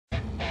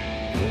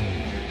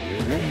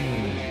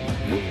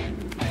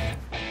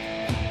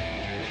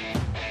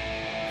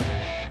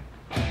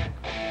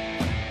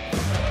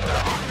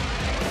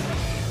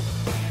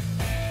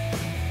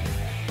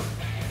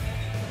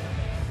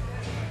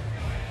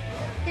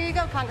you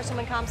go,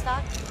 Congresswoman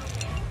Comstock.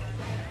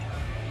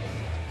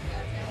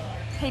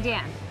 Hey,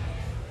 Dan,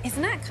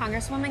 isn't that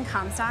Congresswoman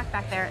Comstock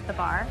back there at the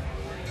bar?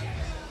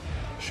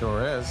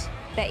 Sure is.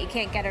 Bet you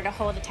can't get her to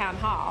hold a town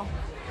hall.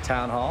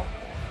 Town hall?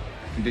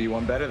 Can do you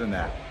one better than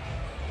that.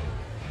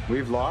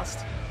 We've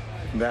lost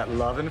that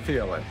love and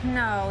feeling.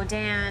 No,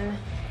 Dan.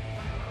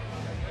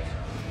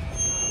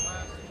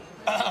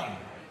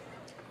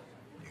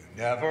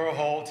 Never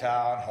hold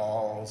town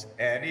halls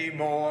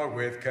anymore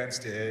with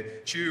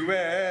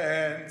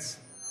constituents.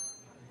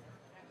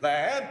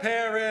 Planned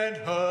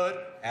Parenthood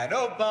and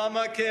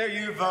Obamacare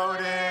you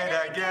voted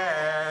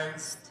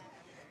against.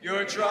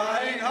 You're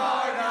trying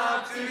hard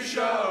not to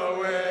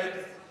show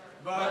it,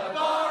 but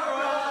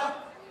Barbara,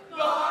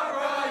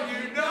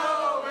 you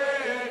know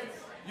it.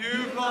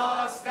 You've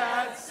lost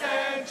that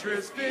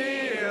centrist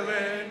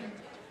feeling,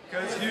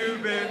 'cause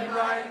you've been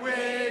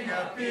right-wing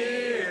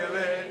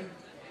appealing.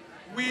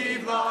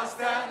 We've lost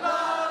that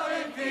love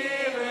and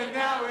feeling,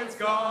 now it's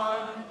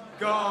gone,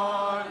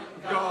 gone,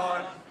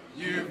 gone.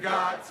 You've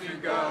got to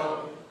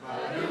go.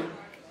 Ba-doop,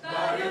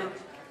 ba-doop,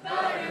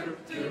 ba-doop,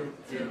 doop,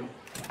 doop.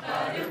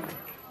 Ba-doop,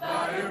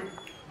 ba-doop,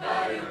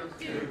 ba-doop,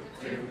 doop,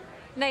 doop.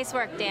 Nice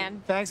work,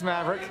 Dan. Thanks,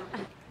 Maverick.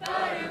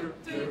 Ba-doop,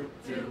 doop,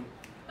 doop.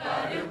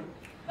 Ba-doop,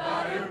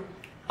 ba-doop.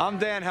 I'm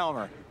Dan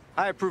Helmer.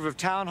 I approve of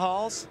town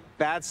halls,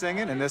 bad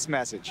singing, and this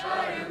message.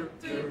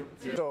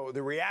 So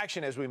the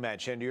reaction, as we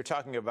mentioned, you're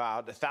talking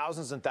about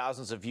thousands and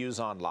thousands of views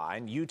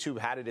online. YouTube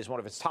had it as one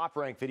of its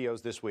top-ranked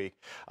videos this week.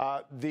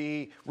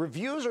 The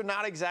reviews are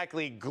not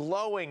exactly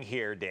glowing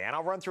here, Dan.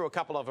 I'll run through a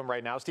couple of them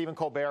right now. Stephen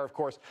Colbert, of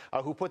course,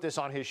 who put this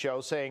on his show,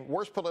 saying,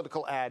 worst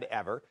political ad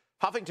ever.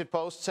 Huffington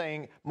Post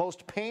saying,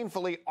 most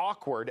painfully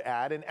awkward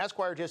ad. And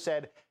Esquire just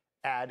said,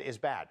 ad is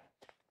bad.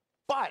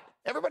 But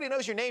everybody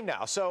knows your name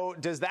now, so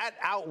does that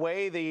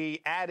outweigh the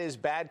ad is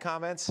bad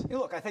comments?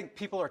 Look, I think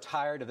people are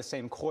tired of the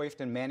same coiffed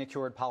and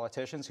manicured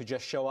politicians who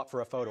just show up for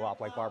a photo op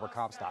like Barbara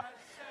Comstock.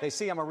 They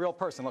see I'm a real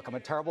person. Look, I'm a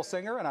terrible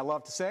singer, and I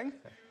love to sing.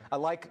 I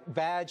like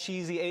bad,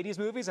 cheesy 80s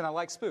movies, and I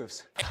like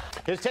spoofs.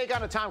 His take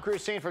on the Tom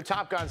Cruise scene for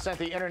Top Gun sent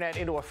the internet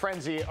into a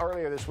frenzy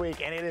earlier this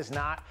week, and it is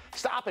not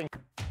stopping.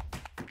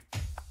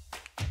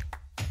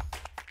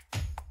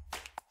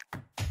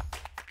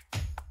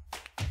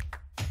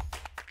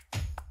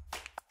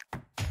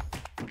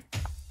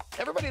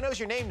 Everybody knows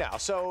your name now,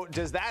 so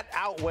does that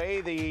outweigh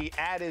the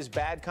ad is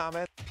bad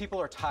comment?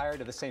 People are tired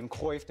of the same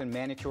coiffed and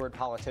manicured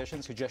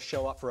politicians who just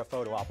show up for a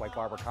photo op like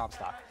Barbara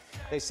Comstock.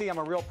 They see I'm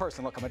a real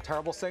person. Look, I'm a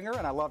terrible singer,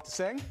 and I love to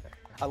sing.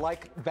 I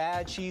like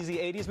bad, cheesy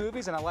 80s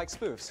movies, and I like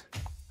spoofs.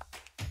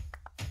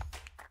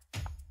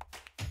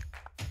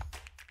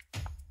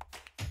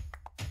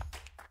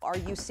 Are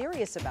you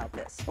serious about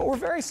this? Well, we're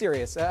very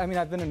serious. I mean,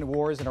 I've been in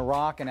wars in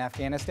Iraq and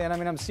Afghanistan. I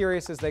mean, I'm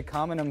serious as they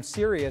come, and I'm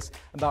serious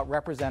about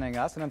representing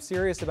us, and I'm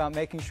serious about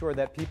making sure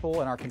that people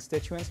and our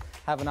constituents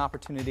have an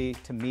opportunity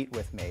to meet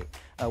with me,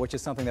 which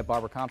is something that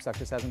Barbara Comstock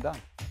just hasn't done.